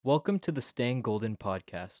Welcome to the Staying Golden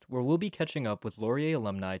podcast, where we'll be catching up with Laurier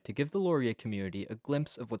alumni to give the Laurier community a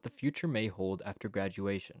glimpse of what the future may hold after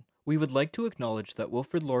graduation. We would like to acknowledge that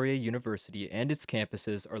Wilfrid Laurier University and its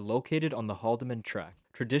campuses are located on the Haldimand Tract,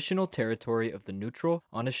 traditional territory of the Neutral,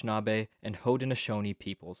 Anishinaabe, and Haudenosaunee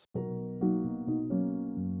peoples.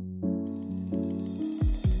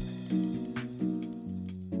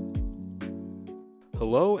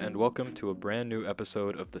 Hello and welcome to a brand new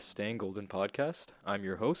episode of the Staying Golden podcast. I'm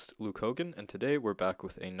your host, Luke Hogan, and today we're back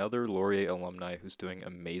with another Laurier alumni who's doing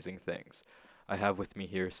amazing things. I have with me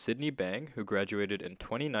here Sydney Bang, who graduated in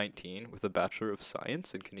 2019 with a Bachelor of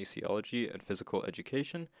Science in Kinesiology and Physical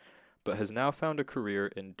Education, but has now found a career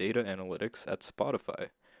in data analytics at Spotify.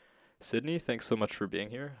 Sydney, thanks so much for being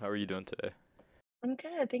here. How are you doing today? I'm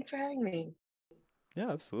good. Thanks for having me. Yeah,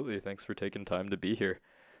 absolutely. Thanks for taking time to be here.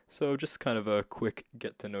 So, just kind of a quick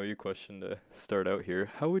get to know you question to start out here.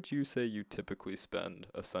 How would you say you typically spend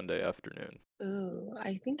a Sunday afternoon? Ooh,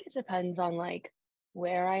 I think it depends on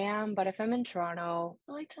where I am, but if I'm in Toronto,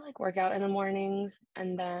 I like to work out in the mornings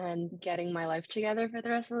and then getting my life together for the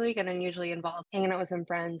rest of the week, and then usually involve hanging out with some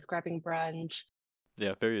friends, grabbing brunch.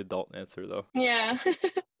 Yeah, very adult answer though. Yeah.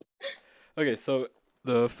 Okay, so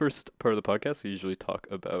the first part of the podcast, we usually talk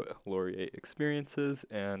about Laurier experiences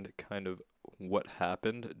and kind of what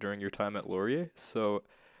happened during your time at Laurier. So,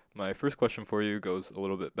 my first question for you goes a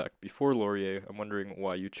little bit back before Laurier. I'm wondering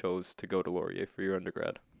why you chose to go to Laurier for your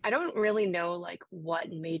undergrad. I don't really know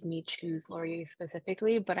what made me choose Laurier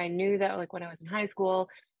specifically, but I knew that when I was in high school,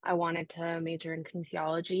 I wanted to major in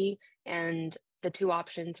kinesiology, and the two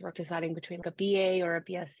options were deciding between a BA or a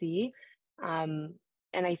BSc. Um,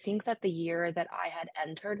 and I think that the year that I had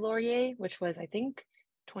entered Laurier, which was I think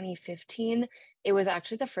 2015, it was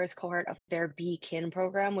actually the first cohort of their B-Kin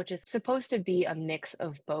program, which is supposed to be a mix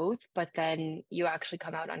of both, but then you actually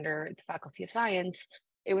come out under the Faculty of Science.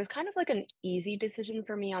 It was kind of like an easy decision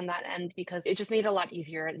for me on that end because it just made it a lot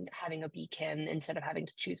easier having a BKIN instead of having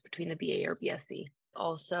to choose between the BA or BSc.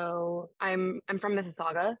 Also, I'm from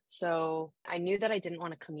Mississauga, so I knew that I didn't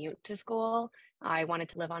want to commute to school. I wanted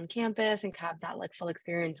to live on campus and have that full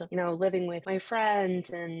experience of, living with my friends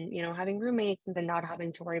and, having roommates and then not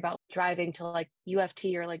having to worry about driving to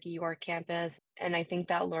UFT or York campus. And I think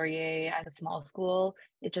that Laurier as a small school,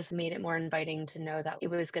 it just made it more inviting to know that it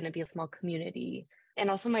was going to be a small community. And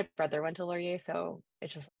also my brother went to Laurier, so it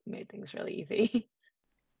just made things really easy.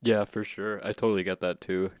 Yeah, for sure. I totally get that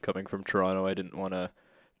too. Coming from Toronto, I didn't want to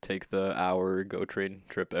take the hour go train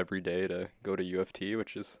trip every day to go to U of T,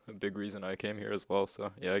 which is a big reason I came here as well.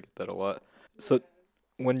 So, yeah, I get that a lot. So,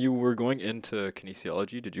 when you were going into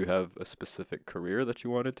kinesiology, did you have a specific career that you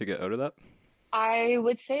wanted to get out of that? I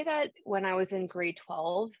would say that when I was in grade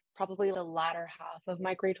 12, probably the latter half of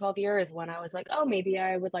my grade 12 year is when I was like, oh, maybe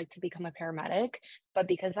I would like to become a paramedic. But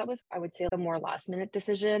because that was, I would say, a more last minute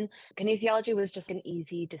decision, kinesiology was just an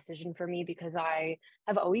easy decision for me because I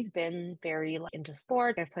have always been very into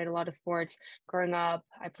sport. I've played a lot of sports growing up.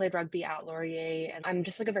 I played rugby at Laurier, and I'm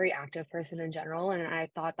just a very active person in general. And I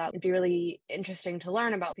thought that would be really interesting to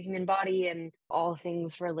learn about the human body and all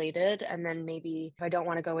things related. And then maybe if I don't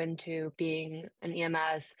want to go into being an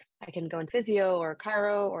EMS, I can go in physio or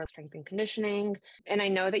chiro or strength and conditioning. And I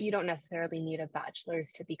know that you don't necessarily need a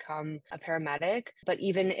bachelor's to become a paramedic, but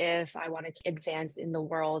even if I wanted to advance in the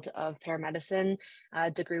world of paramedicine,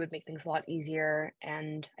 a degree would make things a lot easier.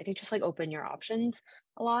 And I think just open your options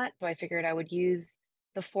a lot. So I figured I would use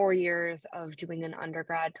the 4 years of doing an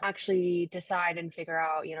undergrad to actually decide and figure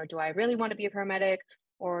out, do I really want to be a paramedic?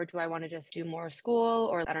 Or do I want to just do more school?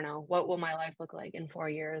 Or I don't know, what will my life look like in 4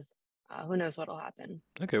 years? Who knows what'll happen?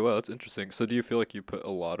 Okay, well, that's interesting. So, do you feel like you put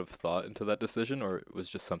a lot of thought into that decision, or it was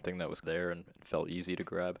just something that was there and felt easy to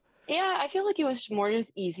grab? Yeah, I feel like it was more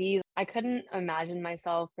just easy. I couldn't imagine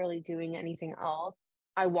myself really doing anything else.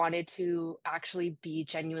 I wanted to actually be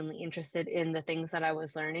genuinely interested in the things that I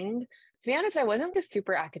was learning. To be honest, I wasn't a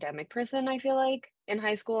super academic person, I feel like, in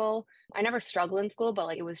high school. I never struggled in school,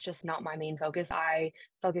 but it was just not my main focus. I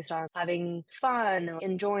focused on having fun,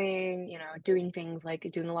 enjoying, doing things like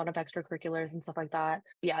doing a lot of extracurriculars and stuff like that.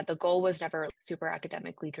 Yeah, the goal was never super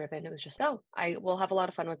academically driven. It was just, oh, I will have a lot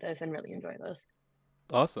of fun with this and really enjoy this.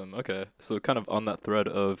 Awesome. Okay. So, kind of on that thread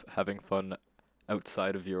of having fun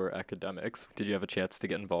outside of your academics, did you have a chance to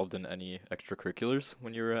get involved in any extracurriculars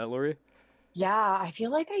when you were at Laurie? Yeah, I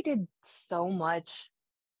feel like I did so much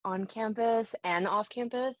on campus and off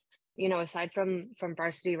campus, aside from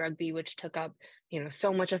varsity rugby, which took up,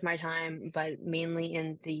 so much of my time, but mainly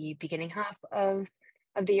in the beginning half of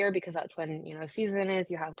the year because that's when, season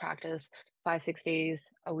is, you have practice. 5, 6 days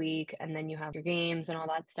a week, and then you have your games and all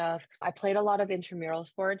that stuff. I played a lot of intramural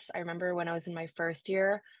sports. I remember when I was in my first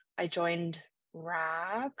year, I joined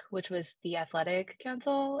RAC, which was the athletic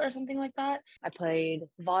council or something like that. I played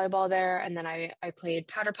volleyball there, and then I played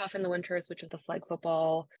powder puff in the winters, which was the flag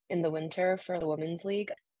football in the winter for the women's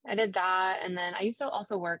league. I did that, and then I used to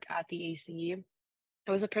also work at the AC.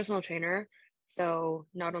 I was a personal trainer. So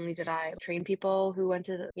not only did I train people who went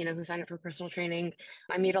to, who signed up for personal training,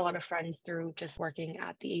 I made a lot of friends through just working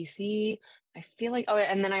at the AC. I feel like, oh,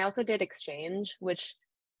 and then I also did exchange, which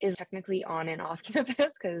is technically on and off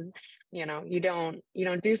campus because, you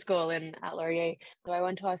don't do school in at Laurier. So I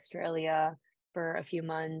went to Australia for a few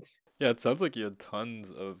months. Yeah, it sounds like you had tons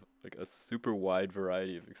of like a super wide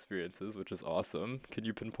variety of experiences, which is awesome. Can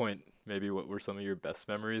you pinpoint maybe what were some of your best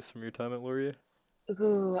memories from your time at Laurier?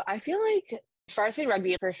 Ooh, I feel like varsity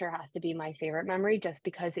rugby for sure has to be my favorite memory just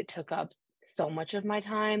because it took up so much of my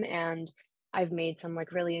time and I've made some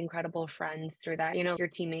like really incredible friends through that. Your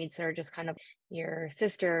teammates are just kind of your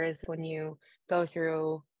sisters when you go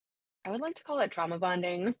through, I would like to call it trauma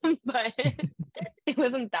bonding, but it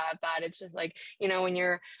wasn't that bad. It's just like, when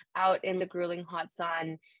you're out in the grueling hot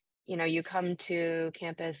sun, you come to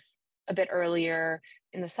campus a bit earlier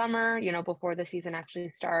in the summer, before the season actually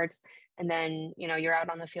starts. And then, you're out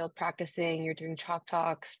on the field practicing, you're doing chalk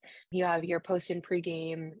talks, you have your post and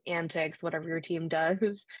pregame antics, whatever your team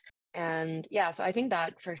does. And yeah, so I think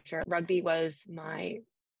that for sure rugby was my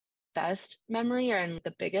best memory and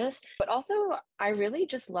the biggest, but also I really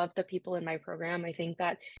just love the people in my program. I think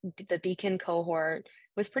that the Beacon cohort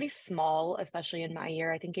was pretty small, especially in my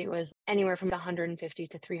year. I think it was anywhere from 150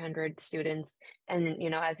 to 300 students. And,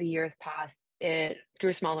 as the years passed, it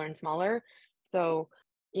grew smaller and smaller. So,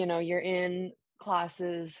 you're in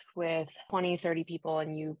classes with 20, 30 people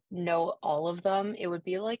and you know all of them. It would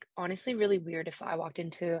be like honestly really weird if I walked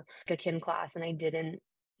into a kin class and I didn't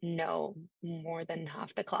know more than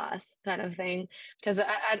half the class kind of thing. Because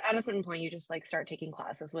at a certain point, you just like start taking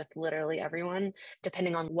classes with literally everyone,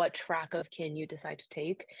 depending on what track of kin you decide to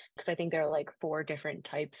take. Because I think there are like 4 different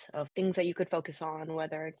types of things that you could focus on,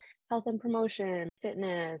 whether it's health and promotion,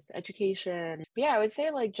 fitness, education. But yeah, I would say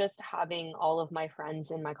like just having all of my friends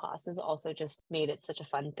in my classes also just made it such a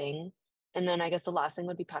fun thing. And then I guess the last thing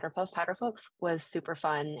would be Powder Puff. Powder Puff was super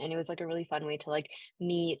fun and it was like a really fun way to like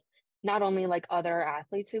meet not only like other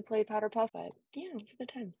athletes who play powder puff, but yeah, it was a good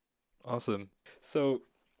time. Awesome. So,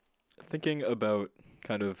 thinking about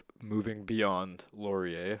kind of moving beyond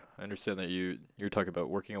Laurier, I understand that you're talking about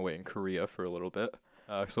working away in Korea for a little bit.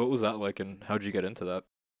 So what was that like, and how did you get into that?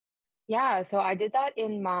 Yeah, so I did that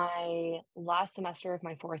in my last semester of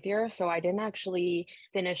my 4th year. So I didn't actually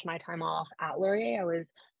finish my time off at Laurier. I was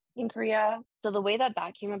in Korea. So the way that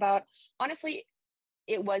that came about, honestly,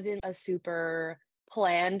 it wasn't a super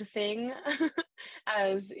planned thing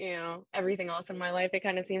as everything else in my life it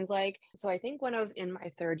kind of seems like. So I think when I was in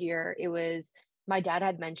my 3rd year, it was my dad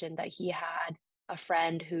had mentioned that he had a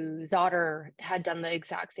friend whose daughter had done the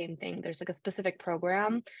exact same thing. There's like a specific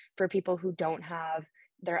program for people who don't have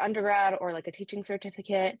their undergrad or like a teaching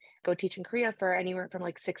certificate, go teach in Korea for anywhere from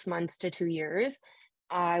like 6 months to 2 years.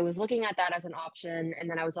 I was looking at that as an option, and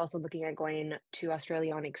then I was also looking at going to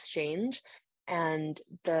Australia on exchange. And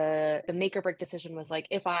the make or break decision was like,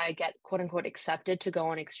 if I get quote unquote accepted to go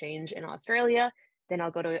on exchange in Australia, then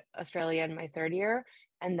I'll go to Australia in my 3rd year.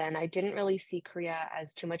 And then I didn't really see Korea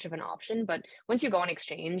as too much of an option. But once you go on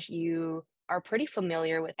exchange, you are pretty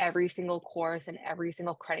familiar with every single course and every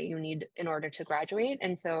single credit you need in order to graduate.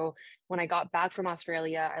 And so when I got back from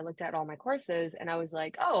Australia, I looked at all my courses and I was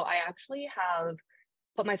like, oh, I actually have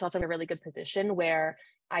put myself in a really good position where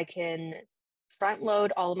I can front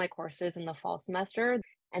load all of my courses in the fall semester.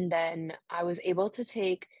 And then I was able to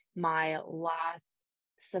take my last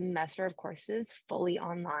semester of courses fully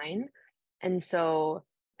online. And so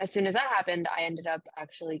as soon as that happened, I ended up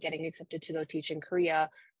actually getting accepted to go teach in Korea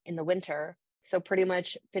in the winter. So pretty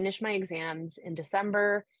much finished my exams in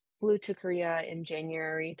December, flew to Korea in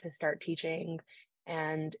January to start teaching.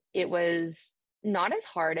 And it was not as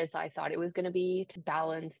hard as I thought it was going to be to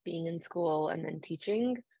balance being in school and then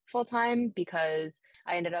teaching full time because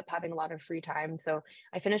I ended up having a lot of free time. So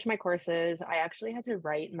I finished my courses. I actually had to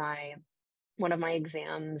write my one of my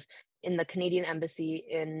exams in the Canadian Embassy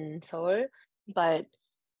in Seoul. But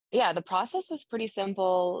yeah, the process was pretty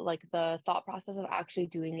simple. Like the thought process of actually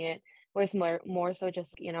doing it was more so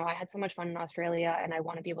just, I had so much fun in Australia and I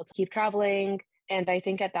want to be able to keep traveling. And I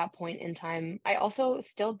think at that point in time, I also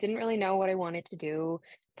still didn't really know what I wanted to do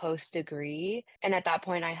post degree. And at that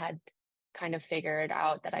point, I had kind of figured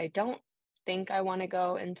out that I don't think I want to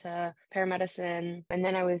go into paramedicine. And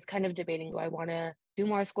then I was kind of debating, do I want to do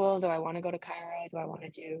more school? Do I want to go to Kyra? Do I want to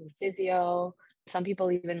do physio? Some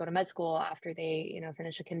people even go to med school after they,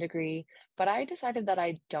 finish a kin degree. But I decided that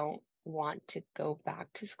I don't want to go back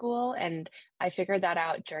to school. And I figured that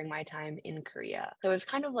out during my time in Korea. So it's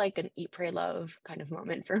kind of like an eat, pray, love kind of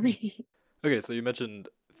moment for me. Okay, so you mentioned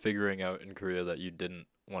figuring out in Korea that you didn't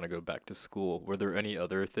want to go back to school. Were there any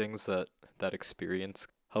other things that that experience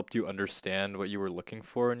helped you understand what you were looking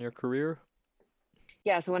for in your career?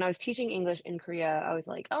 Yeah, so when I was teaching English in Korea, I was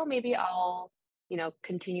like, oh, maybe I'll,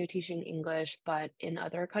 continue teaching English, but in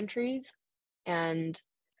other countries. And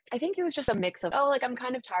I think it was just a mix of, oh, like I'm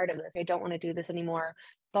kind of tired of this. I don't want to do this anymore.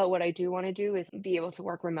 But what I do want to do is be able to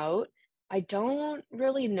work remote. I don't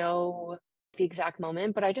really know the exact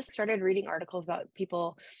moment, but I just started reading articles about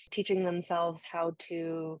people teaching themselves how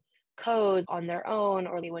to code on their own,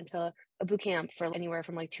 or they went to a boot camp for anywhere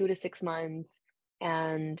from like 2 to 6 months.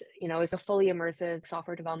 And, it's a fully immersive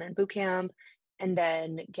software development boot camp, and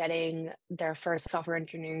then getting their first software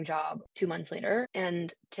engineering job 2 months later.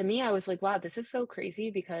 And to me, I was like, wow, this is so crazy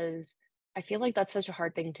because I feel like that's such a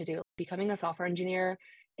hard thing to do. Becoming a software engineer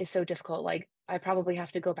is so difficult. Like, I probably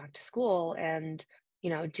have to go back to school and,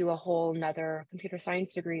 do a whole nother computer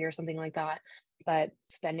science degree or something like that. But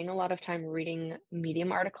spending a lot of time reading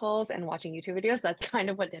Medium articles and watching YouTube videos, that's kind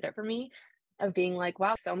of what did it for me, of being like,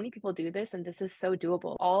 wow, so many people do this and this is so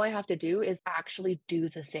doable. All I have to do is actually do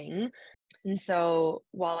the thing. And so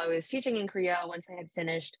while I was teaching in Korea, once I had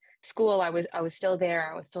finished school, I was still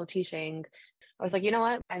there. I was still teaching. I was like, you know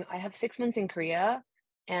what? I have 6 months in Korea,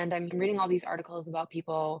 and I'm reading all these articles about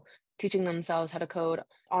people teaching themselves how to code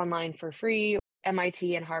online for free.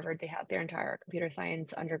 MIT and Harvard, they have their entire computer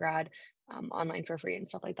science undergrad online for free and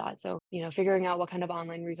stuff like that. So, figuring out what kind of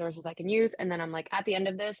online resources I can use. And then I'm like, at the end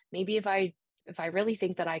of this, maybe if I really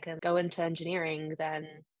think that I can go into engineering, then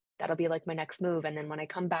that'll be like my next move. And then when I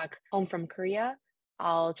come back home from Korea,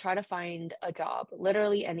 I'll try to find a job,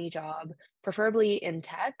 literally any job, preferably in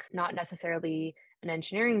tech, not necessarily an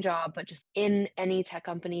engineering job, but just in any tech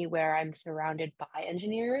company where I'm surrounded by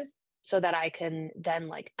engineers, so that I can then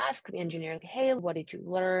like ask the engineer, like, hey, what did you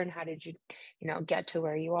learn? How did you, get to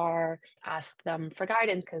where you are? Ask them for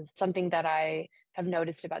guidance, because something that I have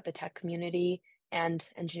noticed about the tech community and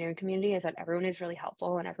engineering community is that everyone is really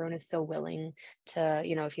helpful and everyone is so willing to,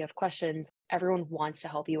 if you have questions, everyone wants to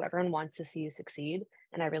help you, everyone wants to see you succeed.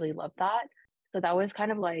 And I really love that. So that was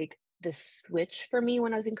kind of like the switch for me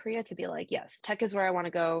when I was in Korea, to be like, yes, tech is where I want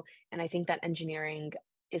to go. And I think that engineering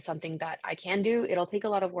is something that I can do. It'll take a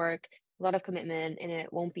lot of work, a lot of commitment, and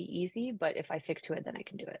it won't be easy. But if I stick to it, then I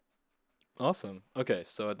can do it. Awesome. Okay,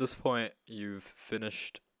 so at this point, you've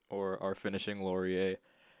finished or are finishing Laurier,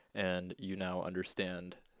 and you now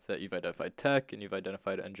understand that you've identified tech and you've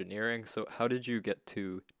identified engineering. So, how did you get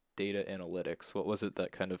to data analytics? What was it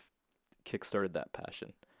that kind of kickstarted that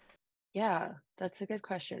passion? Yeah, that's a good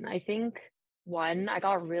question. I think one, I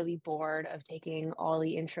got really bored of taking all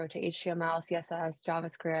the intro to HTML, CSS,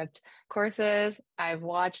 JavaScript courses. I've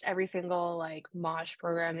watched every single like Mosh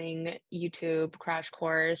programming YouTube crash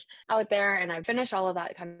course out there, and I've finished all of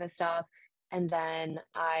that kind of stuff. And then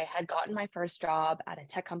I had gotten my first job at a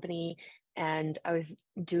tech company, and I was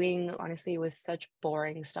doing, honestly, it was such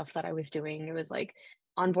boring stuff that I was doing. It was like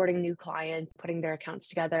onboarding new clients, putting their accounts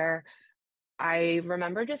together. I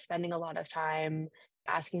remember just spending a lot of time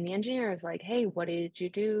asking the engineers, like, hey, what did you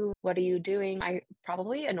do? What are you doing? I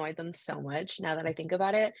probably annoyed them so much now that I think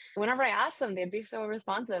about it. Whenever I asked them, they'd be so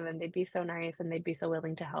responsive and they'd be so nice and they'd be so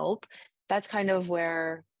willing to help. That's kind of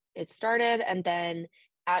where it started. And then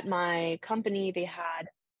at my company, they had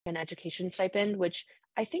an education stipend, which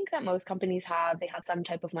I think that most companies have. They have some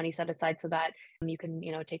type of money set aside so that you can,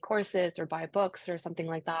 take courses or buy books or something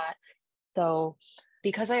like that. So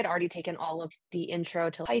because I had already taken all of the intro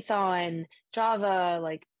to Python, Java,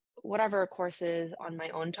 like whatever courses on my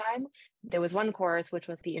own time, there was one course which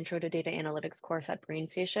was the Intro to Data Analytics course at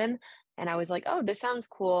BrainStation. And I was like, oh, this sounds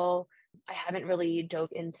cool. I haven't really dove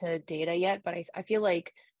into data yet, but I feel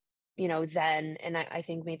like, then, and I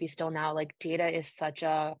think maybe still now, like data is such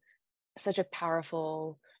a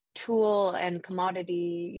powerful tool and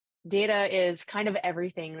commodity. Data is kind of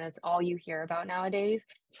everything. That's all you hear about nowadays.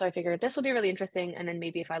 So I figured this will be really interesting. And then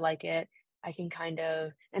maybe if I like it, I can kind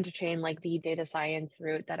of entertain like the data science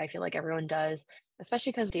route that I feel like everyone does,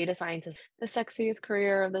 especially because data science is the sexiest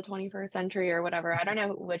career of the 21st century or whatever. I don't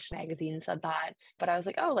know which magazine said that, but I was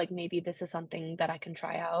like, oh, like maybe this is something that I can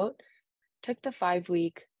try out. Took the 5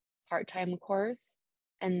 week part-time course.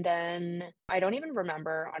 And then I don't even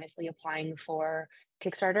remember honestly applying for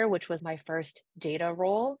Kickstarter, which was my first data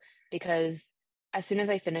role, because as soon as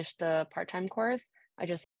I finished the part-time course, I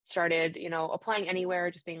just started, applying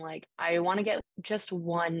anywhere, just being like, I want to get just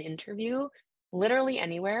one interview, literally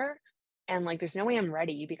anywhere. And like, there's no way I'm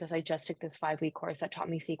ready because I just took this 5-week course that taught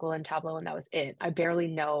me SQL and Tableau, and that was it. I barely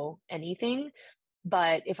know anything.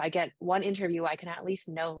 But if I get one interview, I can at least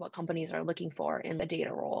know what companies are looking for in the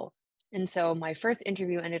data role. And so my first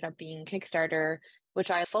interview ended up being Kickstarter,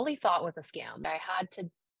 which I fully thought was a scam. I had to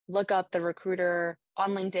look up the recruiter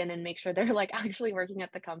on LinkedIn and make sure they're like actually working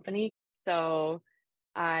at the company. So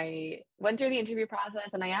I went through the interview process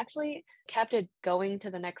and I actually kept it going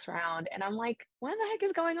to the next round. And I'm like, what the heck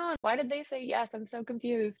is going on? Why did they say yes? I'm so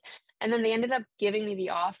confused. And then they ended up giving me the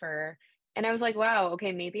offer. And I was like, wow,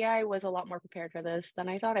 okay, maybe I was a lot more prepared for this than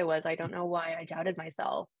I thought I was. I don't know why I doubted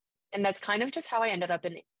myself. And that's kind of just how I ended up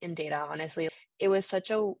in data, honestly. It was such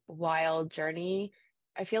a wild journey.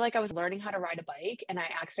 I feel like I was learning how to ride a bike and I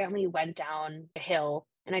accidentally went down a hill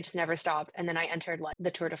and I just never stopped. And then I entered like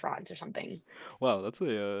the Tour de France or something. Wow,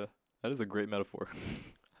 that is a great metaphor.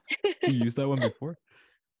 You used that one before?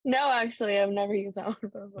 No, actually, I've never used that one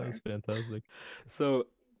That's before. fantastic. So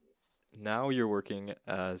now you're working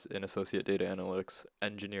as an associate data analytics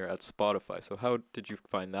engineer at Spotify. So how did you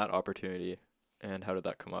find that opportunity and how did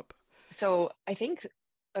that come up? So I think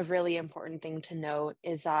a really important thing to note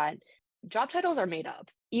is that job titles are made up.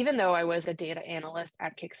 Even though I was a data analyst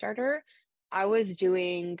at Kickstarter, I was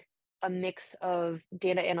doing a mix of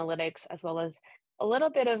data analytics as well as a little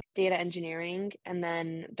bit of data engineering. And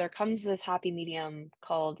then there comes this happy medium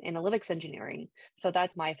called analytics engineering. So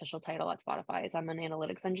that's my official title at Spotify is I'm an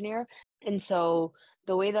analytics engineer. And so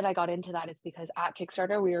the way that I got into that is because at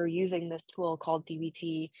Kickstarter, we were using this tool called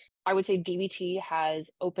DBT. I would say DBT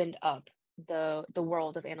has opened up the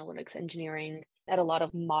world of analytics engineering at a lot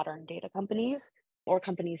of modern data companies or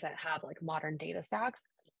companies that have like modern data stacks.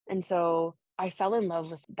 And so I fell in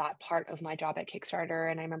love with that part of my job at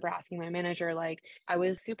Kickstarter. And I remember asking my manager, like, I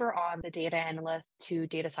was super on the data analyst to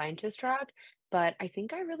data scientist track, but I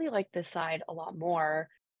think I really like this side a lot more.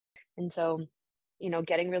 And so,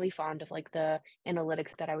 getting really fond of like the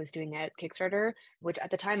analytics that I was doing at Kickstarter, which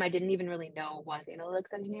at the time I didn't even really know was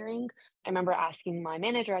analytics engineering. I remember asking my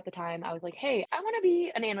manager at the time, I was like, hey, I want to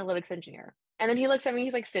be an analytics engineer. And then he looks at me,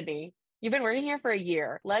 he's like, Sydney, you've been working here for a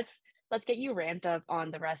year. Let's get you ramped up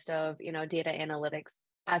on the rest of, data analytics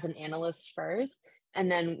as an analyst first.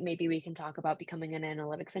 And then maybe we can talk about becoming an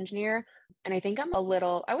analytics engineer. And I think I'm a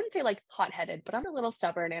little, I wouldn't say like hot headed, but I'm a little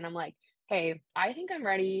stubborn. And I'm like, hey, I think I'm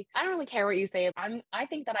ready. I don't really care what you say. I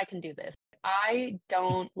think that I can do this. I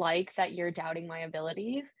don't like that you're doubting my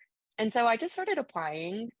abilities. And so I just started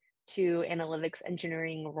applying to analytics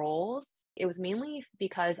engineering roles. It was mainly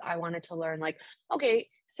because I wanted to learn, like, okay,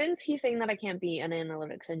 since he's saying that I can't be an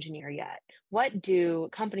analytics engineer yet, what do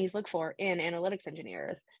companies look for in analytics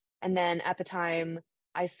engineers? And then at the time,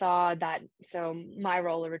 I saw that, so my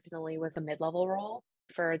role originally was a mid-level role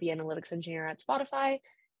for the analytics engineer at Spotify.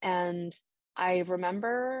 And I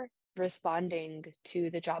remember responding to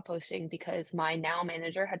the job posting because my now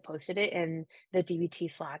manager had posted it in the DBT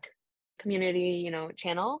Slack community,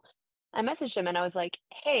 channel. I messaged him and I was like,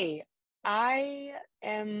 hey, I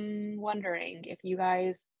am wondering if you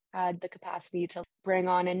guys had the capacity to bring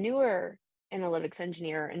on a newer analytics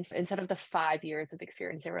engineer instead of the 5 years of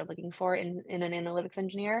experience they were looking for in an analytics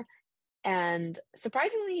engineer. And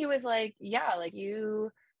surprisingly, he was like, yeah, like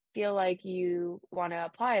you feel like you want to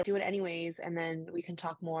apply, do it anyways. And then we can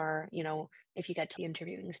talk more, if you get to the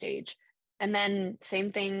interviewing stage. And then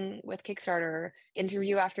same thing with Kickstarter,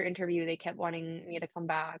 interview after interview, they kept wanting me to come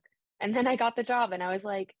back. And then I got the job and I was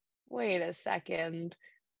like, wait a second,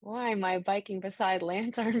 why am I biking beside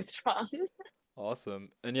Lance Armstrong? Awesome.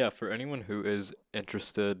 And yeah, for anyone who is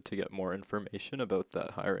interested to get more information about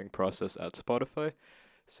that hiring process at Spotify,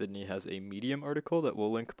 Sydney has a Medium article that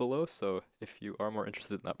we'll link below. So if you are more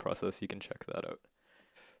interested in that process, you can check that out.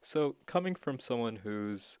 So, coming from someone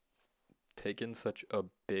who's taken such a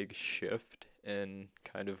big shift in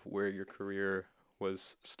kind of where your career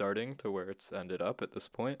was starting to where it's ended up at this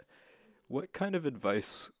point, what kind of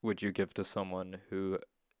advice would you give to someone who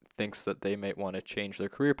thinks that they might want to change their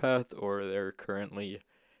career path or they're currently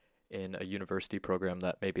in a university program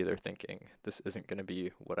that maybe they're thinking this isn't going to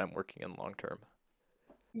be what I'm working in long term?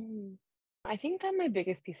 Mm. I think that my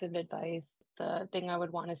biggest piece of advice, the thing I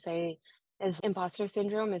would want to say is imposter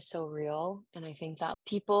syndrome is so real. And I think that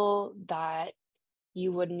people that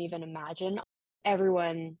you wouldn't even imagine,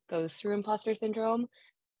 everyone goes through imposter syndrome.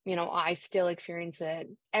 I still experience it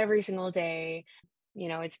every single day.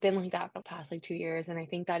 It's been like that for the past like 2 years. And I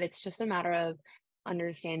think that it's just a matter of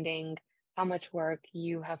understanding how much work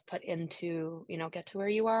you have put into, get to where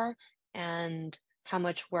you are and how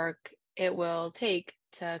much work it will take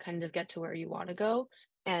to kind of get to where you want to go.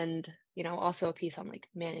 and, also a piece on like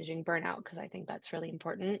managing burnout because I think that's really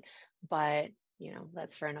important, but,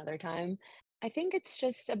 that's for another time. I think it's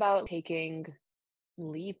just about taking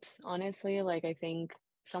leaps, honestly. Like, I think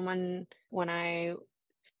when I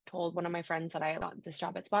told one of my friends that I got this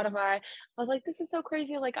job at Spotify, I was like, "This is so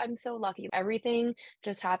crazy, like, I'm so lucky." Everything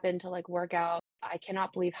just happened to, like, work out. I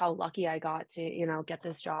cannot believe how lucky I got to, get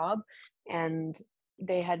this job, and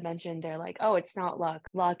they had mentioned, they're like, "Oh, it's not luck.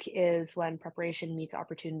 Luck is when preparation meets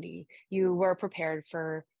opportunity." You were prepared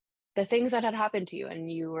for the things that had happened to you,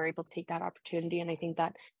 and you were able to take that opportunity, and I think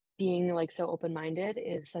that being, like, so open-minded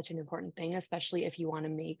is such an important thing, especially if you wanna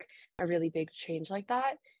make a really big change like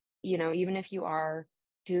that. Even if you are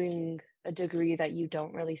doing a degree that you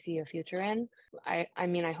don't really see a future in. I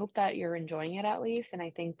mean, I hope that you're enjoying it at least, and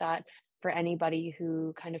I think that for anybody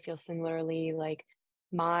who kind of feels similarly, like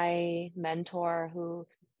my mentor who,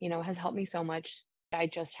 has helped me so much. I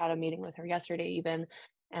just had a meeting with her yesterday even,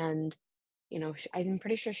 and I'm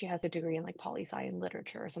pretty sure she has a degree in like poli sci and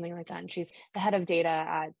literature or something like that, and she's the head of data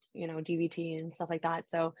at DVT and stuff like that.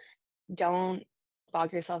 So don't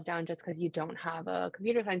bog yourself down just because you don't have a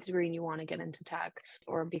computer science degree and you wanna get into tech,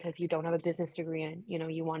 or because you don't have a business degree and,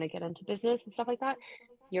 you wanna get into business and stuff like that.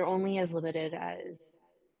 You're only as limited as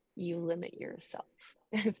you limit yourself,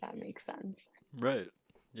 if that makes sense. Right.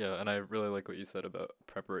 Yeah, and I really like what you said about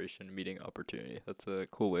preparation meeting opportunity. That's a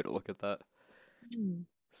cool way to look at that. Mm.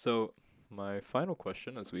 So, my final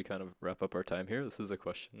question as we kind of wrap up our time here, this is a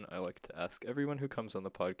question I like to ask everyone who comes on the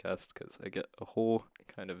podcast because I get a whole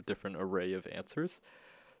kind of different array of answers.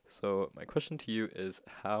 So, my question to you is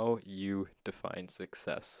how you define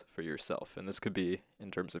success for yourself. And this could be in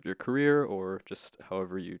terms of your career or just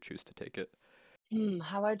however you choose to take it.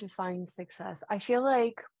 How I define success. I feel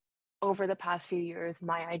like over the past few years,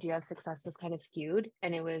 my idea of success was kind of skewed,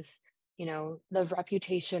 and it was, the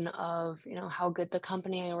reputation of, how good the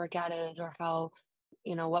company I work at is, or how,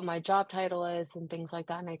 what my job title is and things like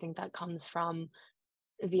that. And I think that comes from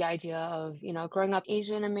the idea of, growing up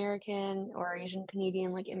Asian American or Asian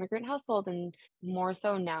Canadian, like immigrant household. And more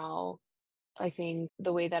so now, I think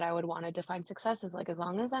the way that I would want to define success is like as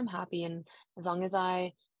long as I'm happy and as long as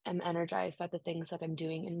I am energized by the things that I'm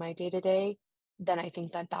doing in my day to day, then I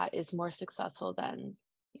think that that is more successful than,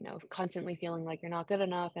 constantly feeling like you're not good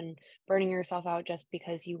enough and burning yourself out just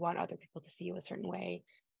because you want other people to see you a certain way.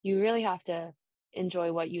 You really have to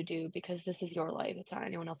enjoy what you do because this is your life. It's not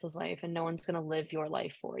anyone else's life, and no one's going to live your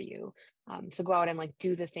life for you. So go out and like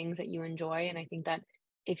do the things that you enjoy. And I think that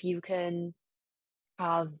if you can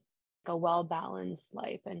have a well-balanced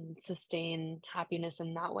life and sustain happiness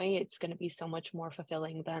in that way, it's going to be so much more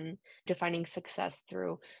fulfilling than defining success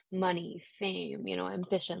through money, fame,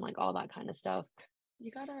 ambition, like all that kind of stuff. You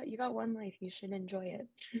got one life, you should enjoy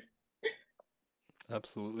it.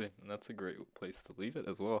 Absolutely. And that's a great place to leave it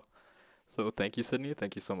as well. So, thank you, Sydney.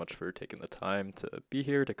 Thank you so much for taking the time to be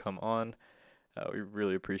here, to come on. We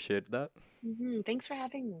really appreciate that. Thanks for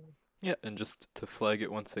having me. Yeah, and just to flag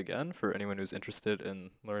it once again for anyone who's interested in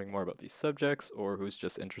learning more about these subjects or who's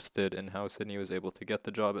just interested in how Sydney was able to get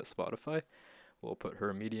the job at Spotify, we'll put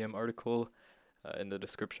her Medium article in the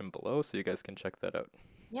description below so you guys can check that out.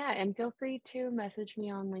 Yeah, and feel free to message me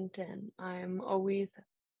on LinkedIn. I'm always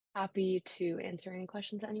happy to answer any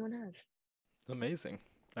questions that anyone has. Amazing.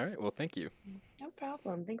 All right, well, thank you. No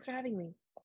problem. Thanks for having me.